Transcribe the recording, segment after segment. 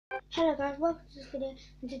Hello guys, welcome to this video,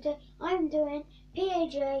 and today I'm doing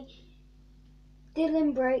Paj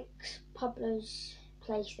Dylan breaks Pablo's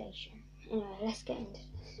PlayStation. Anyway, let's get into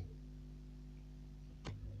this.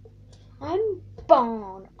 I'm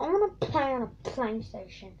born. I want to play on a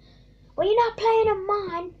PlayStation. Well, you're not playing on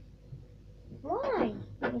mine. Why?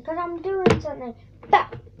 Because I'm doing something.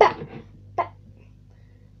 Bah, bah, bah.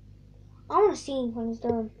 I want to see what he's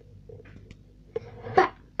doing.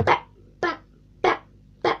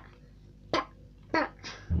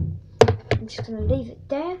 I'm just going to leave it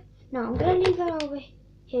there. No, I'm going to leave it over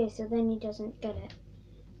here so then he doesn't get it.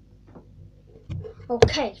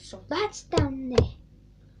 Okay, so that's down there.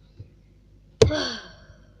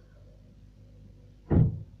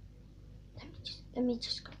 Let me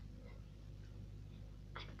just go.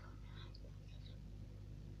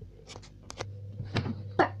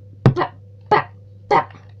 Back, back, back,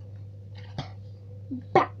 back.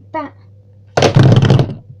 Back, back.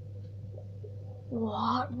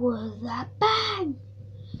 What was that bang?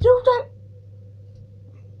 You don't.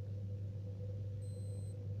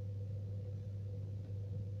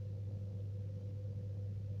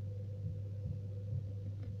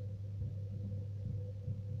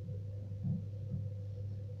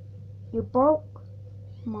 You broke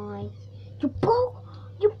my. You broke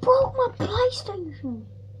my PlayStation.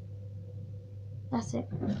 That's it.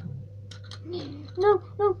 No,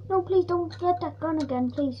 please don't get that gun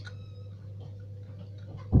again, please.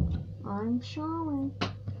 I'm sorry.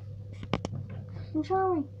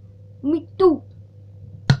 Me too.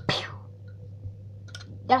 Pew.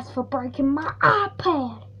 That's for breaking my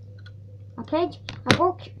iPad. I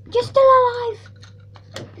broke you. You're still alive.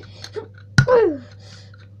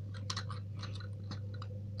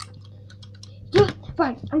 Yeah,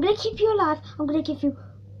 right. I'm gonna keep you alive. I'm gonna give you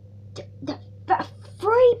the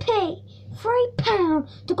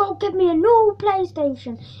 £3 to go get me a new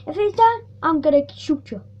PlayStation. If it's done, I'm gonna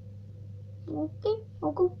shoot you. Okay,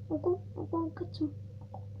 I'll go get some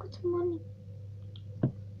money.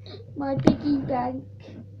 My piggy bank.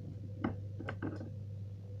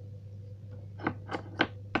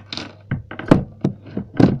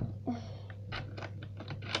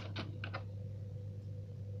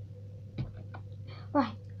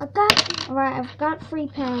 I've got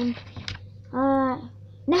 £3.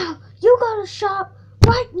 Now you go to shop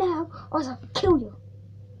right now, or else I'll kill you.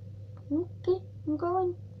 Okay, I'm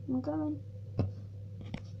going.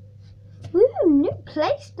 Ooh, new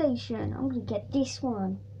PlayStation. I'm gonna get this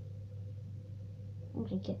one.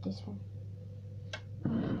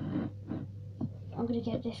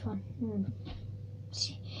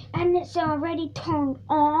 And it's already turned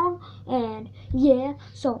on, and yeah,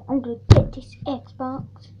 so I'm gonna get this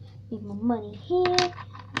Xbox. Leave my money here.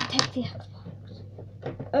 Take the Xbox.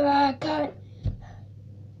 God.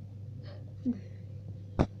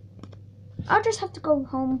 I'll just have to go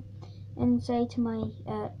home and say to my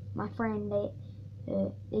my friend that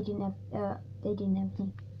they didn't have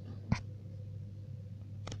me.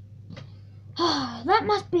 That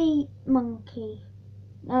must be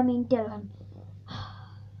Dylan.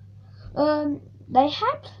 They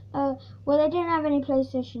had well, they didn't have any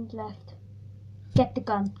PlayStations left. Get the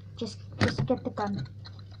gun. Just get the gun.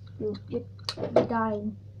 You're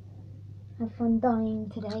dying. Have fun dying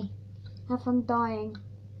today. Have fun dying.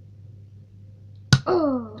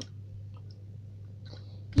 Oh,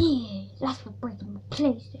 yeah, that's for breaking my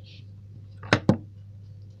PlayStation.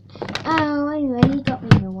 Oh, anyway, he got me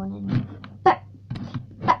a new one anyway. Back.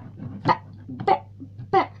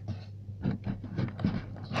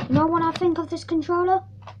 You know what I think of this controller?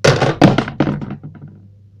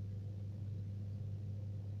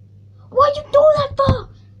 Why'd you do that for?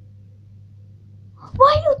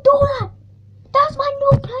 Why you do that? That's my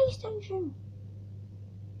new PlayStation.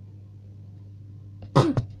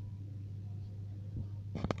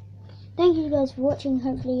 Thank you guys for watching.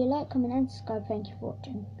 Hopefully you like, comment and subscribe. Thank you for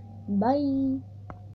watching. Bye.